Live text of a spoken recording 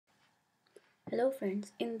Hello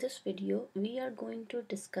friends, in this video we are going to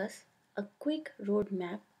discuss a quick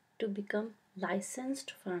roadmap to become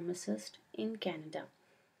licensed pharmacist in Canada.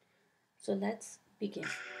 So let's begin.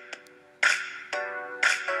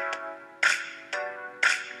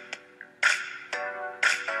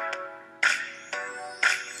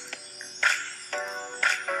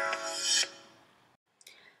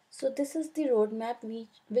 So this is the roadmap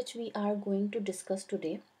which we are going to discuss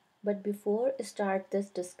today. But before I start this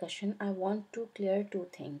discussion, I want to clear two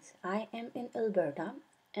things. I am in Alberta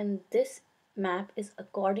and this map is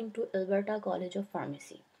according to Alberta College of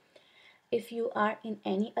Pharmacy. If you are in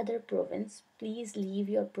any other province, please leave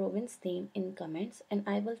your province name in comments and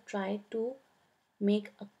I will try to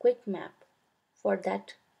make a quick map for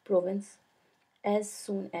that province as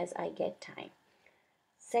soon as I get time.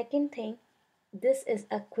 Second thing, this is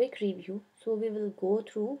a quick review, so we will go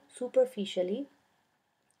through superficially,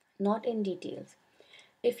 not in details.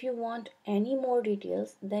 If you want any more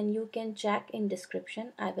details, then you can check in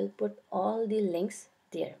description. I will put all the links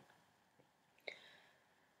there.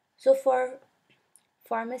 So for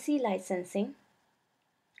pharmacy licensing,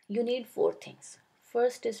 you need four things.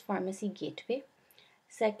 First is pharmacy gateway.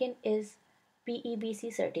 Second is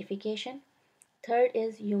PEBC certification. Third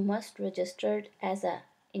is you must register as an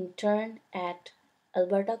intern at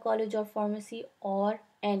Alberta College of Pharmacy or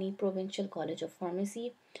any provincial college of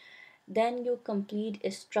pharmacy. Then you complete a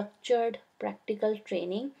structured practical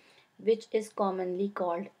training which is commonly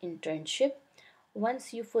called internship.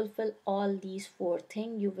 Once you fulfill all these four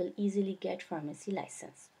things, you will easily get pharmacy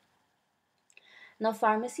license. Now,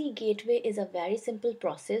 Pharmacy Gateway is a very simple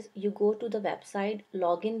process. You go to the website,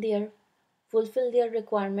 log in there, fulfill their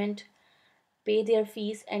requirement, pay their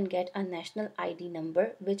fees and get a national ID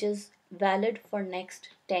number which is valid for next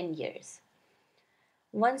 10 years.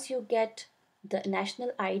 Once you get the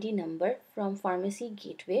national ID number from Pharmacy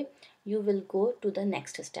Gateway, you will go to the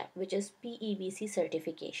next step, which is PEBC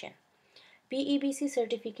certification. PEBC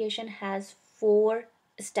certification has four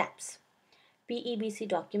steps: PEBC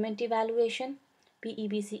document evaluation,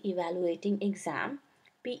 PEBC evaluating exam,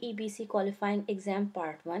 PEBC qualifying exam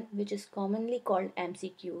part 1, which is commonly called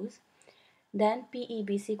MCQs, then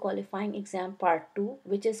PEBC qualifying exam part 2,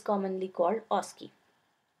 which is commonly called OSCE.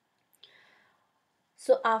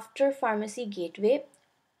 So after Pharmacy Gateway,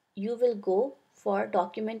 you will go for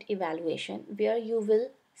document evaluation where you will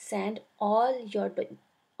send all your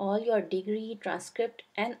degree, transcript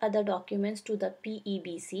and other documents to the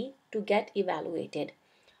PEBC to get evaluated.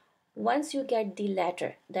 Once you get the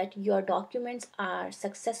letter that your documents are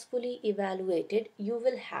successfully evaluated, you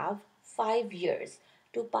will have 5 years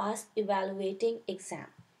to pass evaluating exam.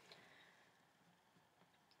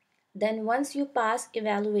 Then once you pass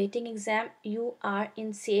evaluating exam, you are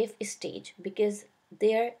in safe stage because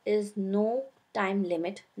there is no time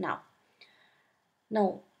limit now.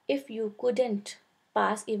 Now, if you couldn't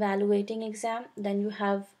pass evaluating exam, then you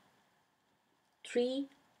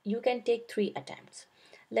can take 3 attempts.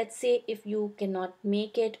 Let's say if you cannot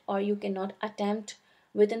make it or you cannot attempt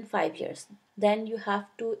within 5 years, then you have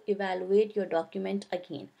to evaluate your document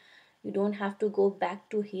again. You don't have to go back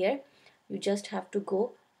to here. You just have to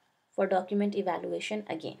go for document evaluation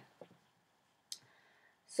again.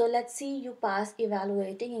 So let's see you pass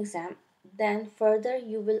evaluating exam, then further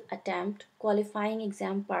you will attempt qualifying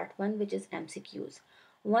exam part 1, which is MCQs.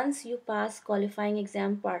 Once you pass qualifying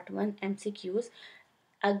exam part 1 MCQs,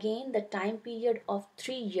 again the time period of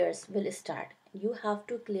 3 years will start. You have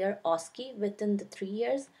to clear OSCE within the 3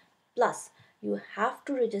 years, plus you have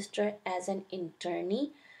to register as an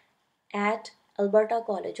internee at Alberta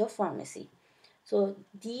College of Pharmacy. So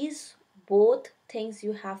these both things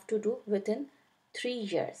you have to do within 3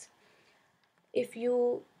 years. If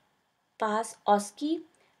you pass OSCE,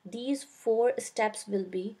 these 4 steps will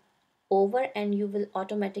be over and you will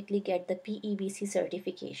automatically get the PEBC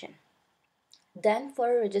certification. Then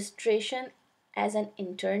for registration as an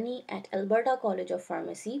internee at Alberta College of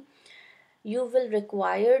Pharmacy, you will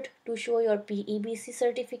required to show your PEBC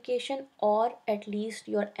certification or at least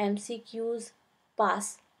your MCQs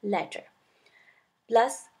pass letter,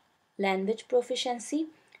 plus language proficiency,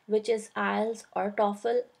 which is IELTS or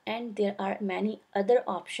TOEFL, and there are many other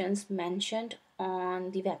options mentioned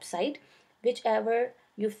on the website. Whichever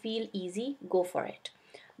you feel easy, go for it.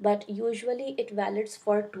 But usually it valids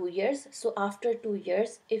for 2 years. So after 2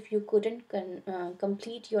 years, if you couldn't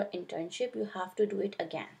complete your internship, you have to do it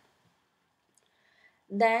again.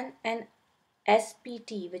 Then an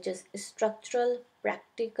SPT, which is Structural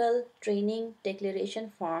Practical Training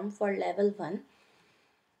Declaration Form for Level 1.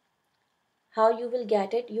 How you will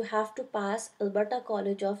get it? You have to pass Alberta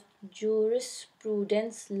College of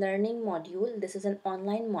Jurisprudence Learning module. This is an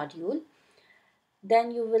online module.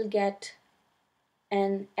 Then you will get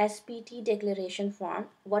an SPT declaration form.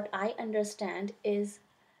 What I understand is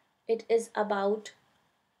it is about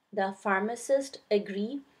the pharmacist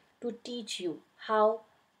agree to teach you how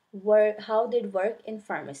they work in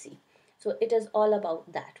pharmacy. So it is all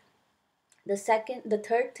about that. The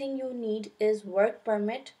third thing you need is work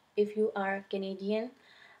permit if you are Canadian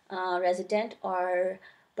resident or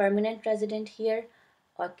permanent resident here,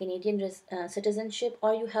 or Canadian citizenship,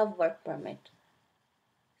 or you have work permit.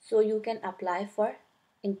 So you can apply for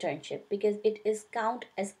internship because it is count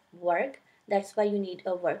as work. That's why you need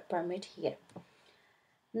a work permit here.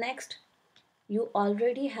 Next, you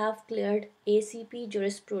already have cleared ACP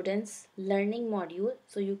jurisprudence learning module,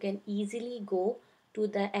 so you can easily go to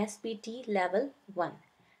the SPT level 1.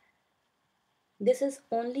 This is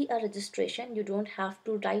only a registration, you don't have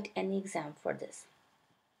to write any exam for this.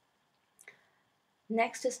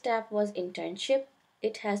 Next step was internship.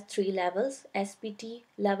 It has 3 levels. SPT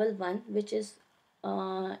level 1, which is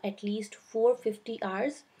at least 450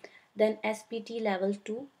 hours. Then SPT level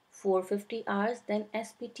 2, 450 hours. Then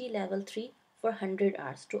SPT level 3 for 100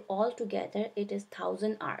 hours. So altogether it is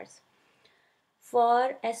 1000 hours.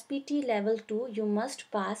 For SPT level 2, you must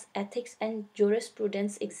pass ethics and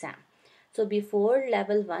jurisprudence exam. So before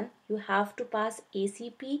level 1, you have to pass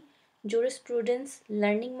ACP jurisprudence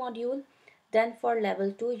learning module. Then for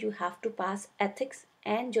level 2, you have to pass ethics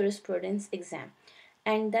and jurisprudence exam.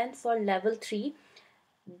 And then for level 3,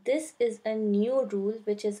 this is a new rule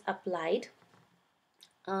which is applied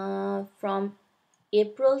from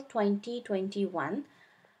April 2021.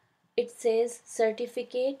 It says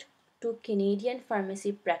Certificate to Canadian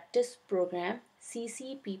Pharmacy Practice Program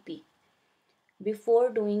CCPP before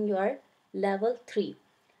doing your level 3.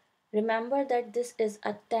 Remember that this is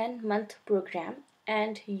a 10-month program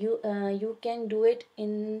and you can do it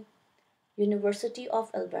in University of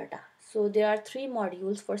Alberta. So there are 3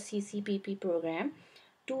 modules for CCPP program.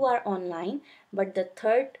 2 are online, but the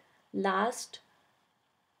third last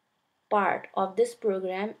part of this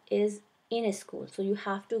program is in school. So you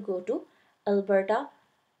have to go to Alberta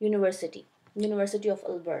University of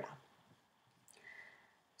Alberta.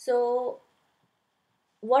 So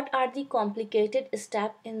what are the complicated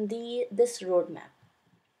steps in this roadmap?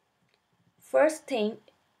 First thing,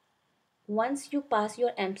 once you pass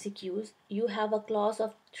your MCQs, you have a clause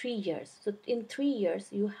of 3 years. So in 3 years,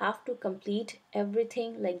 you have to complete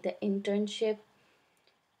everything like the internship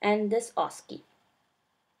and this OSCE.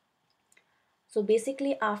 So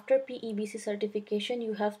basically after PEBC certification,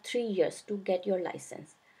 you have 3 years to get your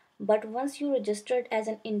license. But once you registered as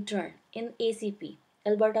an intern in ACP,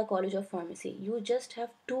 Alberta College of Pharmacy, you just have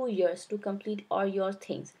 2 years to complete all your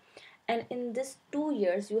things. And in this 2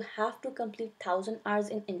 years, you have to complete 1000 hours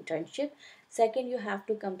in internship. Second, you have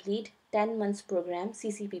to complete 10 months program,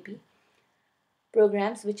 CCPP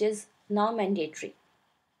programs, which is now mandatory.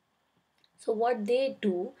 So what they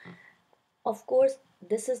do, of course,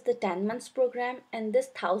 this is the 10 months program, and this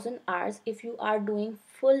 1000 hours, if you are doing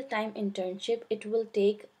full-time internship, it will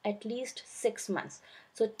take at least 6 months.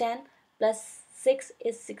 So 10 plus 6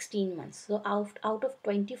 is 16 months. So out of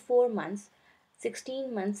 24 months,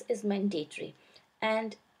 16 months is mandatory.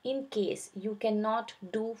 And in case you cannot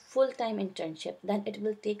do full-time internship, then it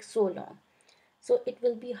will take so long. So it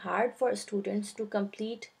will be hard for students to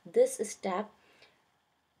complete this step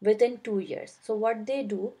within 2 years. So what they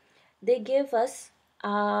do, they give us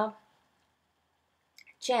a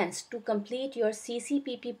chance to complete your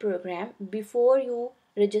CCPP program before you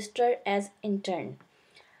register as intern.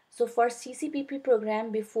 So for CCPP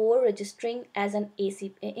program, before registering as an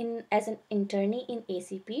internee in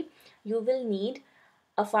ACP, you will need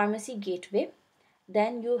a pharmacy gateway.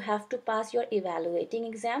 Then you have to pass your evaluating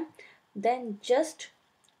exam. Then just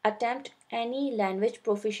attempt any language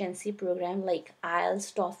proficiency program like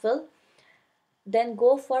IELTS, TOEFL. Then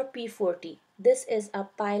go for P40. This is a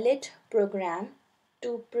pilot program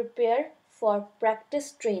to prepare for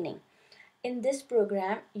practice training. In this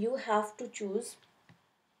program, you have to choose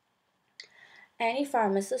any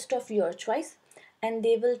pharmacist of your choice, and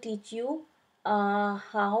they will teach you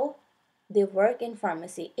how they work in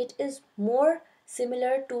pharmacy. It is more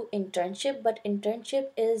similar to internship, but internship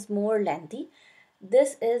is more lengthy.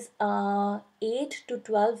 This is a 8 to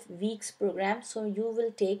 12 weeks program, so you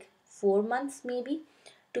will take 4 months maybe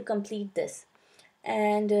to complete this.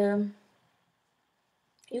 And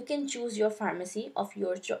you can choose your pharmacist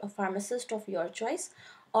of your choice,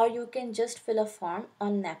 or you can just fill a form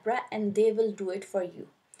on NAPRA and they will do it for you.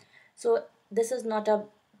 So this is not a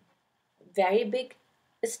very big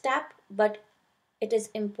step, but it is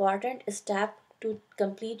important step to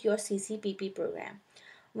complete your CCPP program.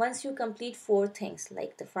 Once you complete four things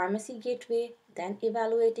like the pharmacy gateway, then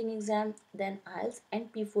evaluating exam, then IELTS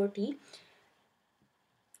and P4T,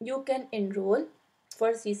 you can enroll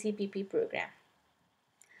for CCPP program.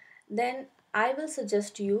 Then I will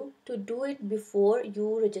suggest you to do it before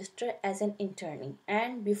you register as an internee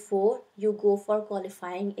and before you go for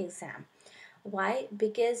qualifying exam. Why?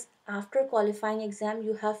 Because after qualifying exam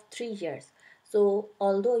you have 3 years. So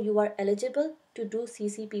although you are eligible to do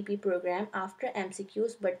CCPP program after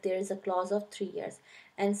MCQs, but there is a clause of 3 years.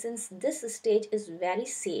 And since this stage is very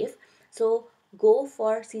safe, so go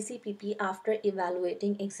for CCPP after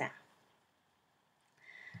evaluating exam.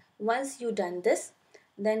 Once you done this,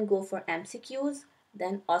 then go for MCQs,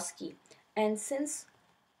 then OSCE. And since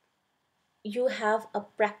you have a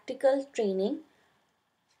practical training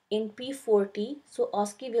in P40, so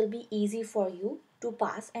OSCE will be easy for you to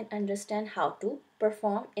pass and understand how to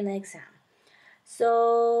perform in an exam.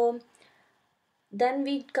 So then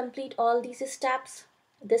we complete all these steps.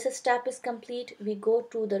 This step is complete. We go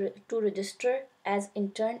to register as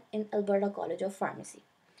intern in Alberta College of Pharmacy.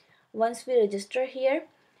 Once we register here,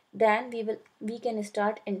 then we can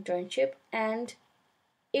start internship. And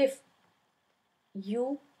if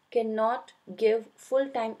you cannot give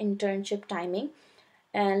full-time internship timing,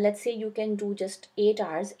 and let's say you can do just 8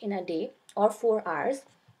 hours in a day or 4 hours,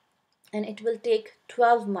 and it will take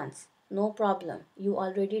 12 months, no problem, you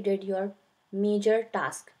already did your major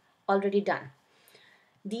task, already done.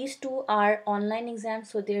 These two are online exams,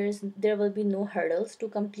 so there will be no hurdles to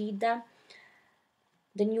complete them.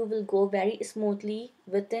 Then you will go very smoothly.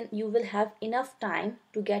 Within, you will have enough time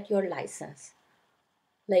to get your license.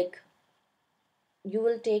 Like, you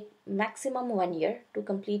will take maximum 1 year to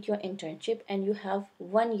complete your internship, and you have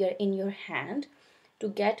 1 year in your hand to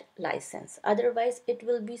get license. Otherwise it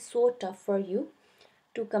will be so tough for you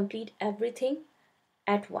to complete everything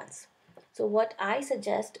at once. So what I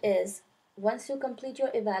suggest is, once you complete your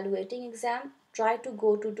evaluating exam, try to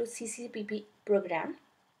go to the CCPP program.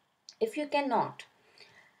 If you cannot,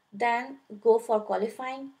 then go for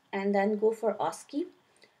qualifying and then go for OSCE.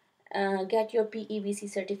 Get your PEBC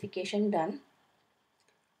certification done.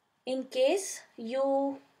 In case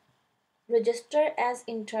you register as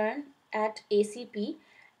intern at ACP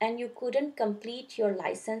and you couldn't complete your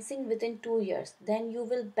licensing within 2 years, then you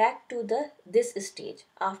will back to this stage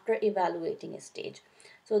after evaluating stage.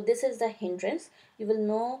 So this is the hindrance. You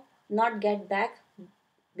will not get back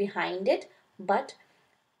behind it, but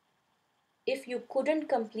if you couldn't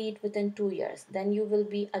complete within 2 years, then you will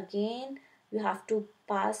be again, you have to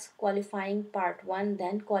pass qualifying part 1,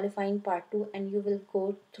 then qualifying part 2, and you will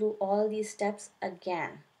go through all these steps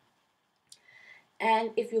again.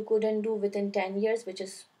 And if you couldn't do within 10 years, which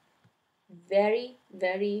is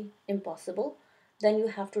very impossible, then you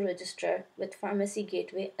have to register with Pharmacy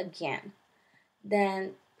Gateway again.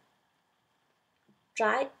 Then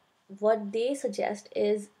try, what they suggest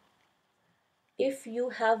is, if you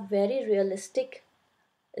have very realistic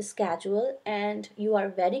schedule and you are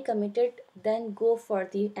very committed, then go for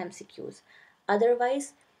the MCQs.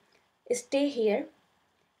 Otherwise, stay here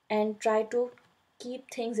and try to keep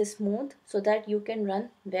things smooth so that you can run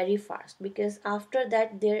very fast, because after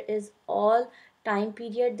that there is all time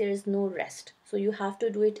period, there is no rest, so you have to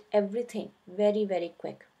do it everything very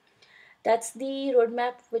quick. That's the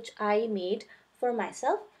roadmap which I made for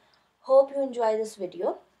myself. Hope you enjoy this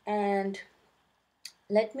video, and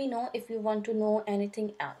let me know if you want to know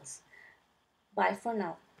anything else. Bye for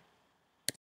now.